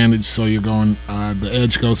court advantage, so you're going the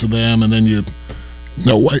edge goes to them, and then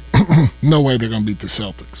no way they're going to beat the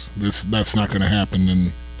Celtics. That's not going to happen,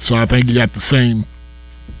 and so I think you got the same.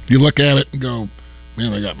 You look at it and go,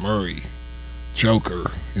 man, they got Murray, Joker,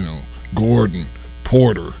 Gordon,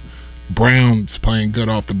 Porter. Brown's playing good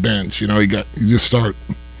off the bench. You just start,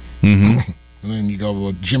 and then you go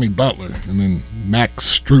with Jimmy Butler, and then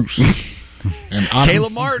Max Strus, and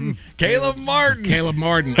Caleb Martin,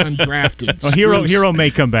 undrafted. Well, Hero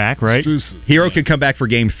may come back, right? Hero could come back for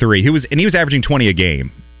Game 3. He was averaging 20 a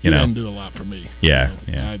game. He doesn't do a lot for me. Yeah.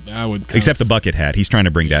 I would, except the bucket hat. He's trying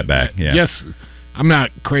to bring that back. Yeah. Yes, I'm not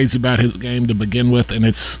crazy about his game to begin with, and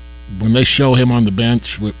it's. When they show him on the bench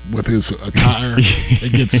with his attire,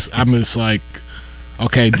 I'm just like,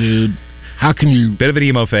 okay, dude, how can you... Bit of an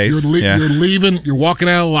emo face. You're leaving, you're walking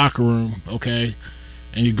out of the locker room, okay,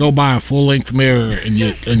 and you go by a full-length mirror, and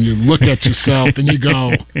you look at yourself, and you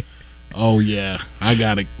go, oh, yeah, I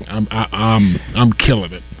got it. I'm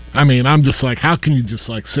killing it. I mean, I'm just like, how can you just,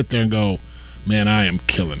 like, sit there and go, man, I am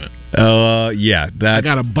killing it. Yeah. I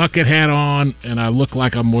got a bucket hat on, and I look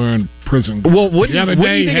like I'm wearing prison. Well, wouldn't you think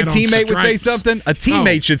a teammate would say something? A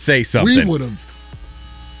teammate should say something. We would have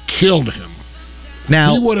killed him.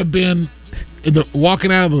 Now, he would have been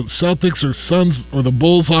walking out of the Celtics or Suns or the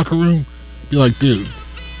Bulls locker room, be like, dude,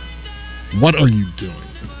 what are you doing?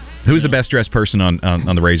 Who's the best dressed person on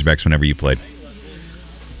the Razorbacks whenever you played?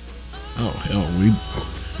 Oh, hell,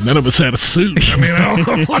 none of us had a suit. I mean, I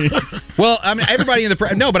don't know. Well, I mean, everybody in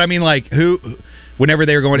the no, but I mean, like who? Whenever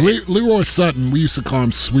they were going, Leroy Sutton, we used to call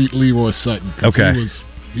him Sweet Leroy Sutton. Okay,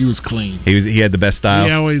 he was clean. He had the best style.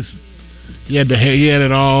 He had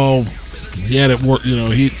it all. He had it work.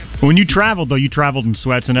 When you traveled though, you traveled in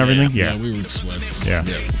sweats and everything. Yeah, we were in sweats. Yeah.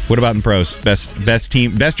 What about in pros? Best dressed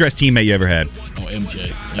teammate you ever had? Oh,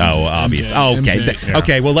 MJ. Oh, obvious. MJ, oh, okay. MJ.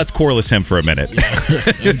 Okay. Well, let's coreless him for a minute.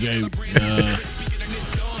 MJ.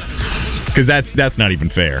 Because that's not even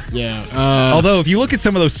fair. Yeah. Although, if you look at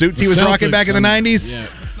some of those suits he was rocking back in the 90s,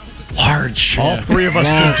 large. All three of us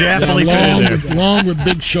could definitely fit in there. Long with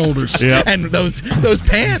big shoulders. Yeah. And those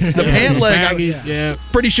pants, the pant leg.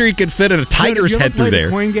 Pretty sure you could fit a tiger's head through there.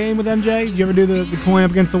 Did you ever play the coin game with MJ? Did you ever do the coin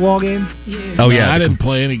up against the wall game? Yeah. Oh, yeah. I didn't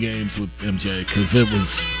play any games with MJ because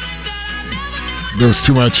there was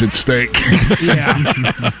too much at stake. Yeah.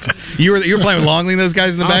 You were playing with Longley and those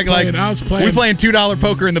guys in the back? We're playing $2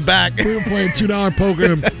 poker in the back. We were playing $2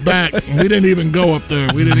 poker in the back. We didn't even go up there.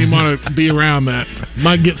 We didn't even want to be around that.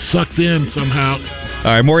 Might get sucked in somehow.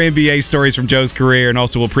 All right, more NBA stories from Joe's career, and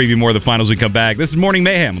also we'll preview more of the finals when we come back. This is Morning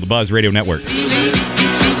Mayhem on the Buzz Radio Network.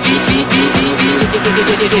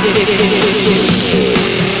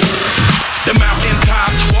 The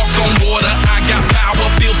mountaintops, walk on water. I got power,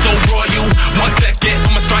 feel so royal. 1 second,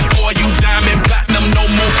 I'ma strike for you. Diamond, platinum, no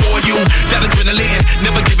more for you. That adrenaline,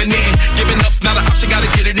 never giving in. Giving up's not an option, gotta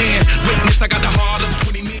get it in.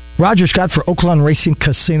 Roger Scott for Oaklawn Racing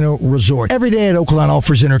Casino Resort. Every day at Oaklawn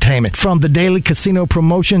offers entertainment, from the daily casino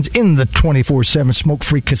promotions in the 24/7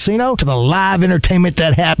 smoke-free casino to the live entertainment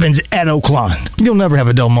that happens at Oaklawn. You'll never have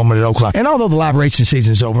a dull moment at Oaklawn. And although the live racing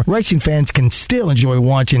season is over, racing fans can still enjoy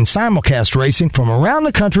watching simulcast racing from around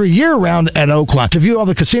the country year-round at Oaklawn. To view all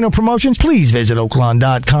the casino promotions, please visit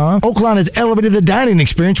Oaklawn.com. Oaklawn has elevated the dining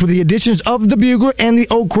experience with the additions of the Bugler and the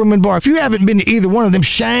Oak Women Bar. If you haven't been to either one of them,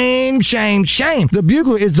 shame, shame, shame. The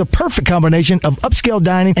Bugler is the perfect combination of upscale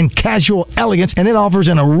dining and casual elegance, and it offers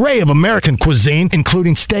an array of American cuisine,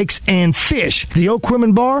 including steaks and fish. The Oak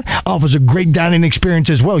Women Bar offers a great dining experience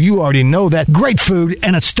as well. You already know that. Great food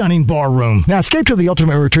and a stunning bar room. Now escape to the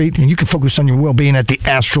ultimate retreat, and you can focus on your well-being at the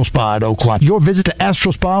Astral Spa at Oaklawn. Your visit to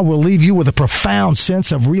Astral Spa will leave you with a profound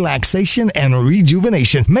sense of relaxation and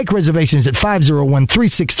rejuvenation. Make reservations at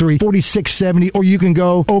 501-363-4670, or you can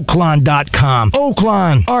go Oaklawn.com.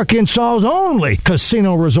 Oaklawn, Arkansas's only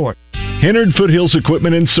casino resort. Hennard Foothills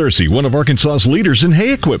Equipment in Searcy, one of Arkansas's leaders in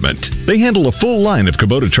hay equipment. They handle a full line of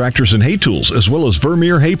Kubota tractors and hay tools, as well as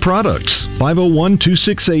Vermeer hay products.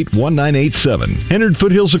 501-268-1987. Hennard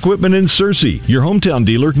Foothills Equipment in Searcy, your hometown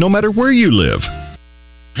dealer, no matter where you live.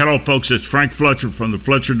 Hello, folks. It's Frank Fletcher from the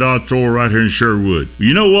Fletcher Dodge store right here in Sherwood.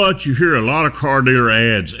 You know what? You hear a lot of car dealer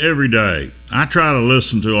ads every day. I try to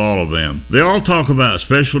listen to all of them. They all talk about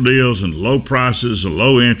special deals and low prices and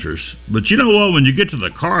low interest. But you know what? When you get to the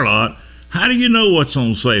car lot, how do you know what's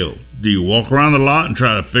on sale? Do you walk around the lot and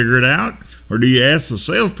try to figure it out? Or do you ask the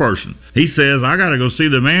salesperson? He says, I got to go see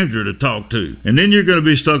the manager to talk to. And then you're going to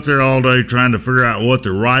be stuck there all day trying to figure out what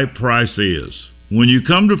the right price is. When you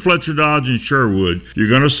come to Fletcher Dodge in Sherwood, you're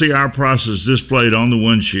going to see our prices displayed on the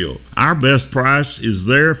windshield. Our best price is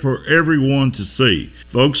there for everyone to see.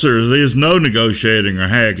 Folks, there is no negotiating or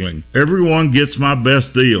haggling. Everyone gets my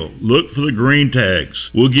best deal. Look for the green tags.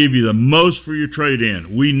 We'll give you the most for your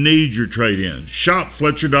trade-in. We need your trade-in. Shop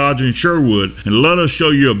Fletcher Dodge in Sherwood and let us show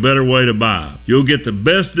you a better way to buy. You'll get the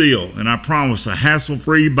best deal, and I promise a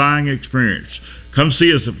hassle-free buying experience. Come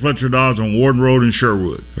see us at Fletcher Dodge on Warden Road in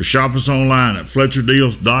Sherwood, or shop us online at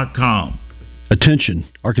FletcherDeals.com. Attention,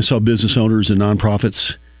 Arkansas business owners and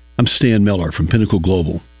nonprofits. I'm Stan Miller from Pinnacle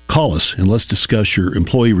Global. Call us and let's discuss your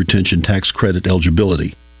employee retention tax credit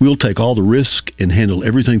eligibility. We'll take all the risk and handle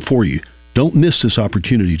everything for you. Don't miss this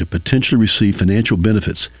opportunity to potentially receive financial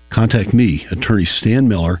benefits. Contact me, Attorney Stan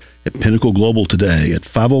Miller, at Pinnacle Global today at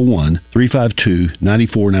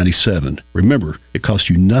 501-352-9497. Remember, it costs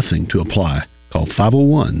you nothing to apply. Call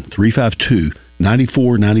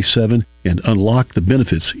 501-352-9497 and unlock the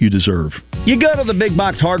benefits you deserve. You go to the big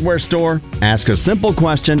box hardware store, ask a simple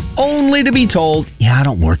question, only to be told, yeah, I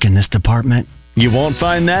don't work in this department. You won't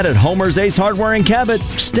find that at Homer's Ace Hardware in Cabot,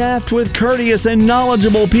 staffed with courteous and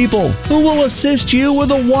knowledgeable people who will assist you with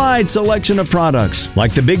a wide selection of products,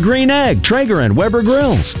 like the Big Green Egg, Traeger, and Weber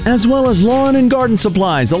grills, as well as lawn and garden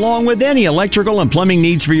supplies, along with any electrical and plumbing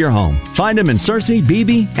needs for your home. Find them in Searcy,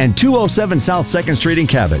 Beebe, and 207 South 2nd Street in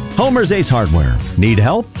Cabot. Homer's Ace Hardware. Need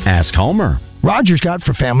help? Ask Homer. Roger Scott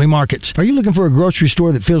for Family Markets. Are you looking for a grocery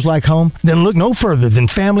store that feels like home? Then look no further than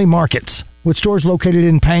Family Markets. With stores located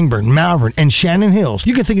in Pangburn, Malvern, and Shannon Hills,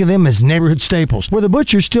 you can think of them as neighborhood staples, where the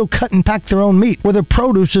butchers still cut and pack their own meat, where the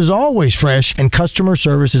produce is always fresh, and customer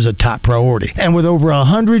service is a top priority. And with over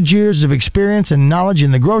 100 years of experience and knowledge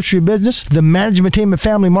in the grocery business, the management team at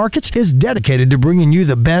Family Markets is dedicated to bringing you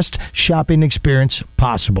the best shopping experience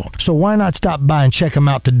possible. So why not stop by and check them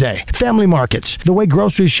out today? Family Markets, the way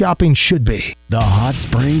grocery shopping should be. The Hot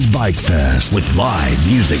Springs Bike Fest, with live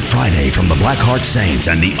music Friday from the Blackheart Saints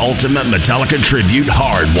and the Ultimate Metallica Tribute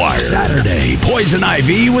Hardwire. Saturday, Poison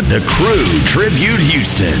Ivy with the Crew Tribute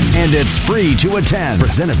Houston. And it's free to attend.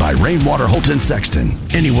 Presented by Rainwater Holton Sexton.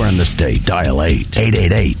 Anywhere in the state, dial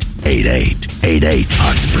 888-8888.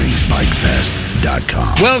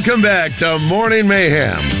 HotSpringsBikeFest.com. Welcome back to Morning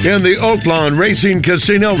Mayhem in the Oaklawn Racing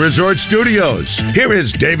Casino Resort Studios. Here is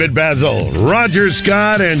David Basil, Roger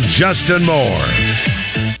Scott, and Justin Moore.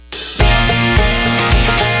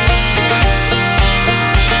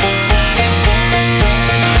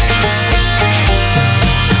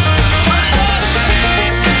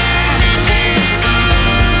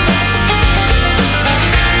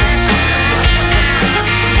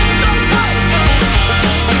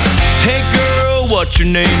 What's your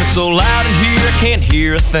name? It's so loud in here I can't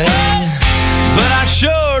hear a thing, but I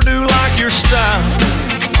sure do like your style.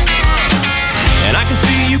 And I can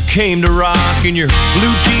see you came to rock in your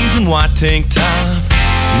blue jeans and white tank top.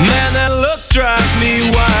 Man, that look drives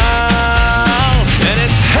me wild. And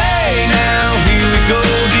it's hey now, here we go,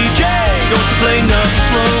 DJ, don't you play nothing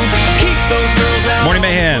slow. Keep those girls out. Morning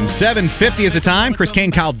Mayhem, 7:50 is the time. Chris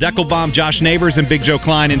Kane, Kyle Deckelbaum, Josh Neighbors, and Big Joe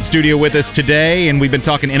Klein in studio with us today. And we've been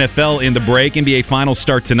talking NFL in the break. NBA Finals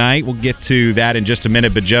start tonight. We'll get to that in just a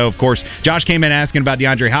minute. But, Joe, of course, Josh came in asking about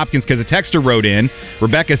DeAndre Hopkins because a texter wrote in.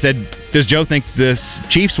 Rebecca said, does Joe think the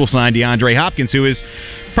Chiefs will sign DeAndre Hopkins, who is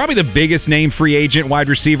probably the biggest name free agent wide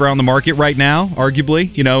receiver on the market right now,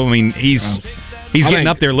 arguably? You know, I mean, he's getting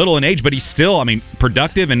up there a little in age, but he's still, I mean,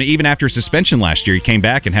 productive. And even after suspension last year, he came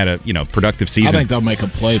back and had a, productive season. I think they'll make a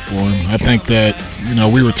play for him. I think that,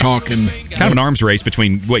 we were talking. Kind of an arms race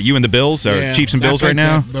between, you and the Bills, or Chiefs and Bills right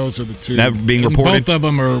now? Those are the two. That being reported. Both of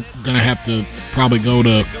them are going to have to probably go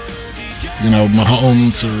to,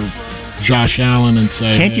 Mahomes or Josh Allen and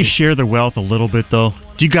say, Can't you share the wealth a little bit, though?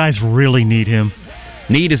 Do you guys really need him?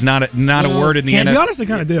 Need is not a word in the NFL. We honestly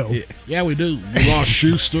kind of do. Yeah, we do. We lost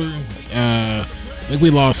Schuster. I think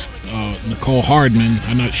we lost Nicole Hardman.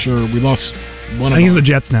 I'm not sure. We lost one of them. I think he's the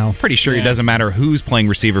Jets now. Pretty sure it doesn't matter who's playing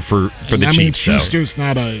receiver for the Chiefs. I mean, Schuster's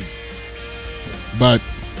not a... But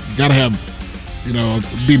you got to have...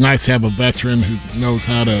 it'd be nice to have a veteran who knows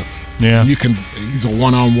how to... Yeah. He's a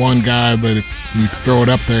one-on-one guy, but if you throw it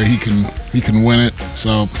up there, he can win it.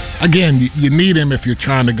 So, again, you need him if you're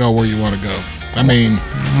trying to go where you want to go. I mean...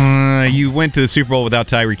 you went to the Super Bowl without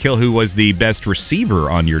Tyreek Hill, who was the best receiver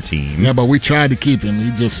on your team. Yeah, but we tried to keep him.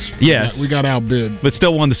 We got outbid. But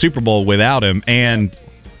still won the Super Bowl without him. And,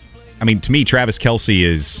 I mean, to me, Travis Kelce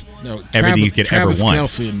is everything you could ever want.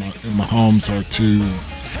 Travis Kelce and Mahomes are two...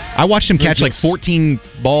 I watched him catch like 14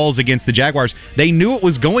 balls against the Jaguars. They knew it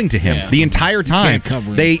was going to him the entire time.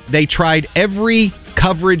 They tried every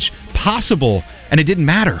coverage possible, and it didn't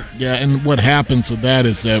matter. Yeah, and what happens with that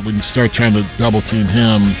is that when you start trying to double team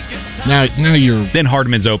him, now you're... Then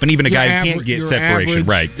Hardman's open, even a guy who can't get separation.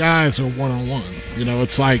 Right. Guys are one-on-one.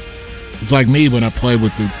 It's like me when I played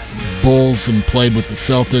with the Bulls and played with the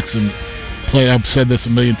Celtics and I've said this a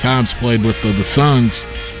million times, played with the Suns.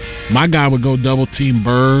 My guy would go double team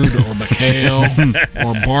Bird or McHale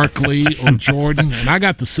or Barkley or Jordan, and I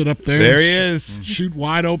got to sit up there. There he is. Shoot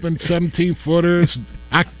wide open 17-footers.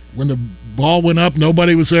 When the ball went up,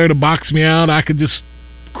 nobody was there to box me out. I could just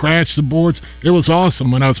crash the boards. It was awesome.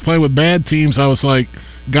 When I was playing with bad teams, I was like,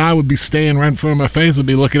 guy would be staying right in front of my face. I'd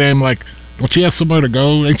be looking at him like, don't you have somewhere to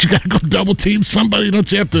go? Ain't you got to go double team somebody? Don't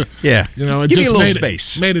you have to? Yeah. It Give just me a little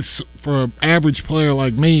space. Made it for an average player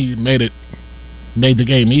like me. Made the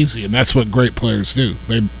game easy, and that's what great players do.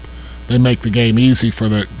 They make the game easy for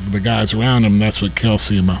the guys around them. And that's what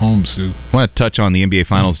Kelce and Mahomes do. I want to touch on the NBA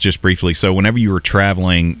Finals just briefly. So, whenever you were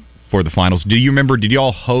traveling for the finals, do you remember? Did you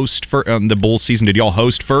all host for the Bulls season? Did you all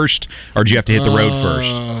host first, or did you have to hit the road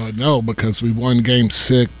first? No, because we won Game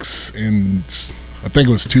 6, and I think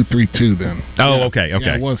it was 2-3-2 then. Oh, yeah. okay.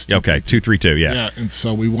 Yeah, it was 2-3-2. Yeah. Yeah, and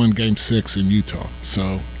so we won Game 6 in Utah.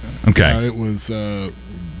 So okay, it was.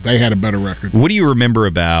 They had a better record. What do you remember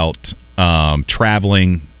about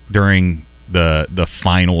traveling during the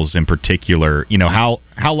finals in particular?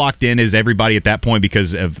 How locked in is everybody at that point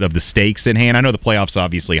because of the stakes in hand? I know the playoffs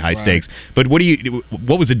obviously high stakes, but what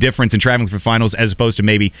was the difference in traveling for finals as opposed to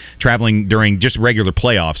maybe traveling during just regular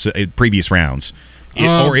playoffs, previous rounds,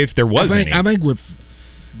 or if there was any? I think with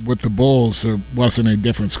the Bulls there wasn't any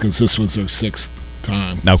difference because this was their 6th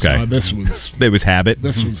time. Okay, so it was habit.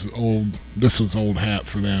 This was old. This was old hat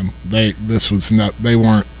for them. This was not. They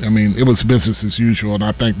weren't. I mean, it was business as usual, and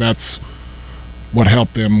I think that's what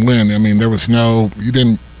helped them win. I mean, there was you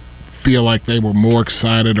didn't feel like they were more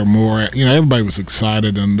excited or more. Everybody was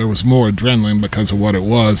excited, and there was more adrenaline because of what it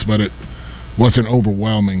was, but it wasn't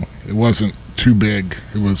overwhelming. It wasn't too big.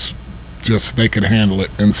 It was just they could handle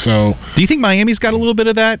it. And so, do you think Miami's got a little bit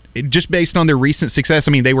of that just based on their recent success?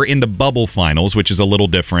 I mean, they were in the bubble finals, which is a little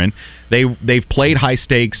different. They've played high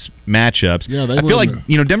stakes matchups. Yeah, I feel like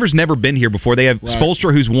Denver's never been here before. They have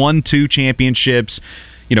Spoelstra, who's won 2 championships.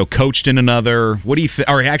 Coached in another. What do you?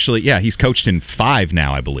 Or actually, yeah, he's coached in 5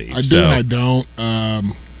 now, I believe. I do. And I don't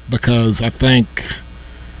because I think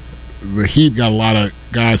the Heat got a lot of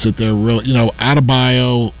guys that they're really.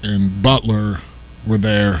 Adebayo and Butler were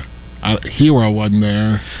there. Hero wasn't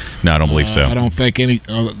there. No, I don't believe so. I don't think any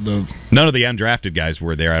none of the undrafted guys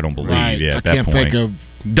were there. I don't believe. Right. Yeah, at I that can't point. think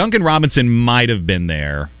of. Duncan Robinson might have been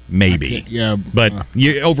there, maybe. But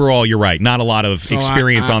overall, you're right. Not a lot of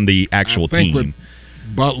experience on the actual team. With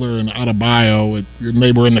Butler and Adebayo,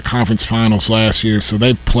 they were in the conference finals last year, so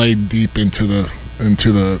they've played deep into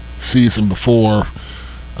the season before.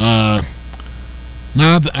 I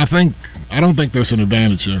don't think there's an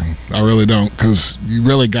advantage there. I really don't, because you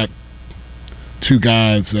really got 2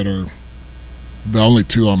 guys that are the only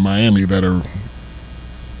 2 on Miami that are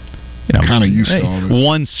kind of used to all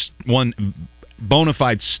this. One bona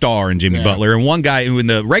fide star in Jimmy Yeah. Butler, and one guy who in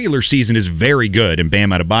the regular season is very good, and Bam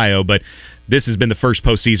Adebayo, but this has been the first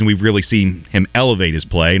postseason we've really seen him elevate his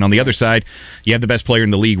play. And on the other side, you have the best player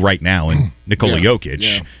in the league right now in Nikola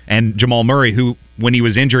Jokic. And Jamal Murray, who, when he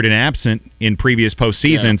was injured and absent in previous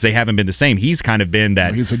postseasons, they haven't been the same. He's kind of been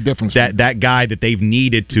that, he's a difference that guy that they've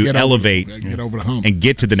needed to elevate get over the hump. and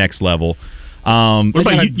get to the next level. What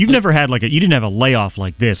about you've never had you didn't have a layoff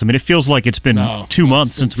like this. I mean, it feels like it's been 2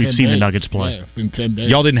 months since we've seen the Nuggets play. Yeah, it's been 10 days.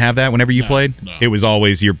 Y'all didn't have that whenever you played? No. It was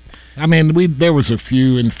always your... I mean, there was a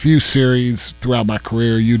few series throughout my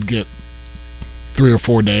career. You'd get 3 or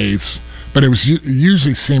 4 days, but it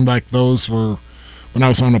usually seemed like those were when I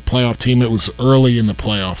was on a playoff team. It was early in the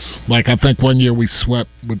playoffs. Like I think one year we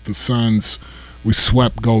swept with the Suns. We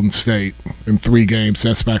swept Golden State in 3 games.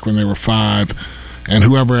 That's back when they were 5. And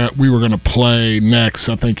whoever we were going to play next,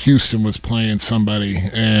 I think Houston was playing somebody,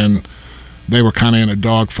 and they were kind of in a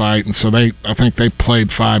dogfight, and so I think they played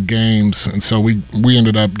 5 games, and so we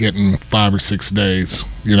ended up getting 5 or 6 days,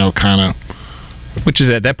 kind of. Which is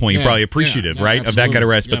at that point you're probably appreciative, right, of that kind of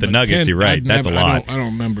rest. But the Nuggets, you're right, that's a lot. I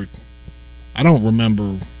don't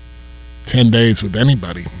remember 10 days with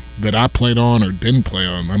anybody that I played on or didn't play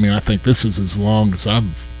on. I mean, I think this is as long as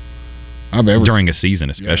I've ever during a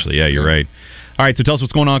season, especially. Yeah, you're right. All right, so tell us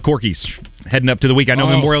what's going on, Corky's. Heading up to the week. I know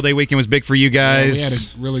Memorial Day weekend was big for you guys. We had a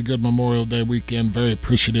really good Memorial Day weekend. Very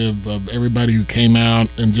appreciative of everybody who came out,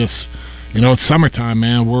 and just it's summertime,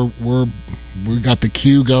 man. We got the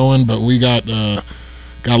queue going, but we got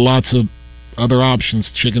lots of other options: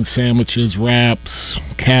 chicken sandwiches, wraps,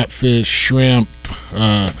 catfish, shrimp,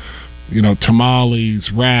 tamales,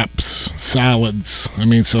 wraps, salads. I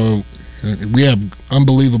mean, so we have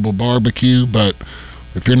unbelievable barbecue, but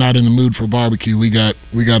if you're not in the mood for barbecue, we got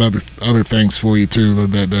other things for you too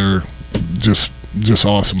that are just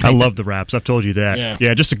awesome. I love the wraps. I've told you that.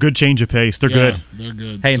 Yeah, just a good change of pace. They're good. They're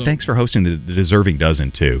good. Hey, and thanks for hosting the Deserving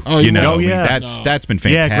Dozen too. Oh, that's been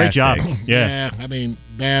fantastic. Yeah, great job. Yeah, I mean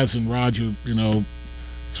Baz and Roger.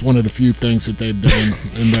 It's one of the few things that they've done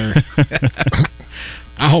in there.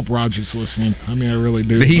 I hope Roger's listening. I mean, I really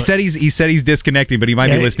do. He said he's disconnecting, but he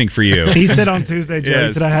might be listening for you. He said on Tuesday, Joe.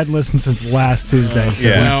 He said I hadn't listened since last Tuesday. So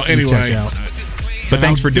well, anyway. But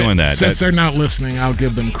thanks for doing that. Since they're not listening, I'll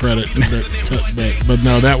give them credit. But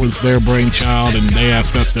no, that was their brainchild, and they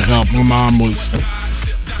asked us to help. My mom was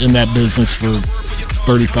in that business for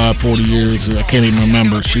 35, 40 years. I can't even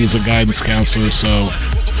remember. She was a guidance counselor, so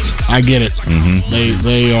I get it. Mm-hmm.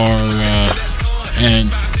 They are,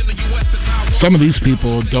 and some of these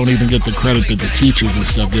people don't even get the credit that the teachers and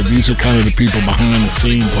stuff get. These are kind of the people behind the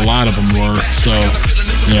scenes. A lot of them were. So,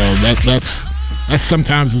 that's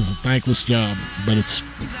sometimes is a thankless job, but it's.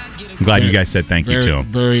 I'm glad you guys said thank you to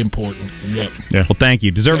them. Very important. Yep. Yeah. Well, thank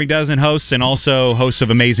you. Deserving Dozen hosts and also hosts of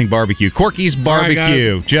Amazing Barbecue. Corky's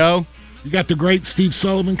Barbecue. Right, Joe? You got the great Steve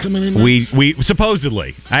Sullivan coming in? We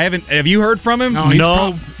supposedly. I haven't. Have you heard from him?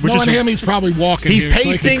 No. Knowing him, he's probably walking he's here.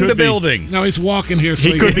 He's pacing the building. No, he's walking here. So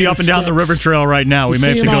he could be up and down the river trail right now. We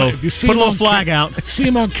may have to go put a little flag out. See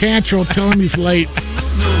him on Cantrell, tell him he's late.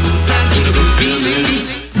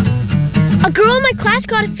 A girl in my class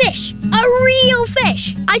caught a fish. A real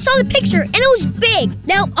fish. I saw the picture, and it was big.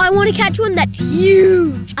 Now, I want to catch one that's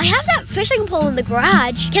huge. I have that fish I can pull in the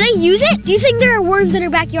garage. Can I use it? Do you think there are worms in our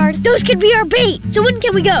backyard? Those could be our bait. So when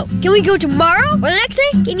can we go? Can we go tomorrow? Or the next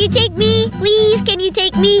day? Can you take me? Please, can you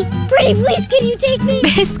take me? Pretty please, can you take me?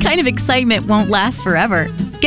 This kind of excitement won't last forever.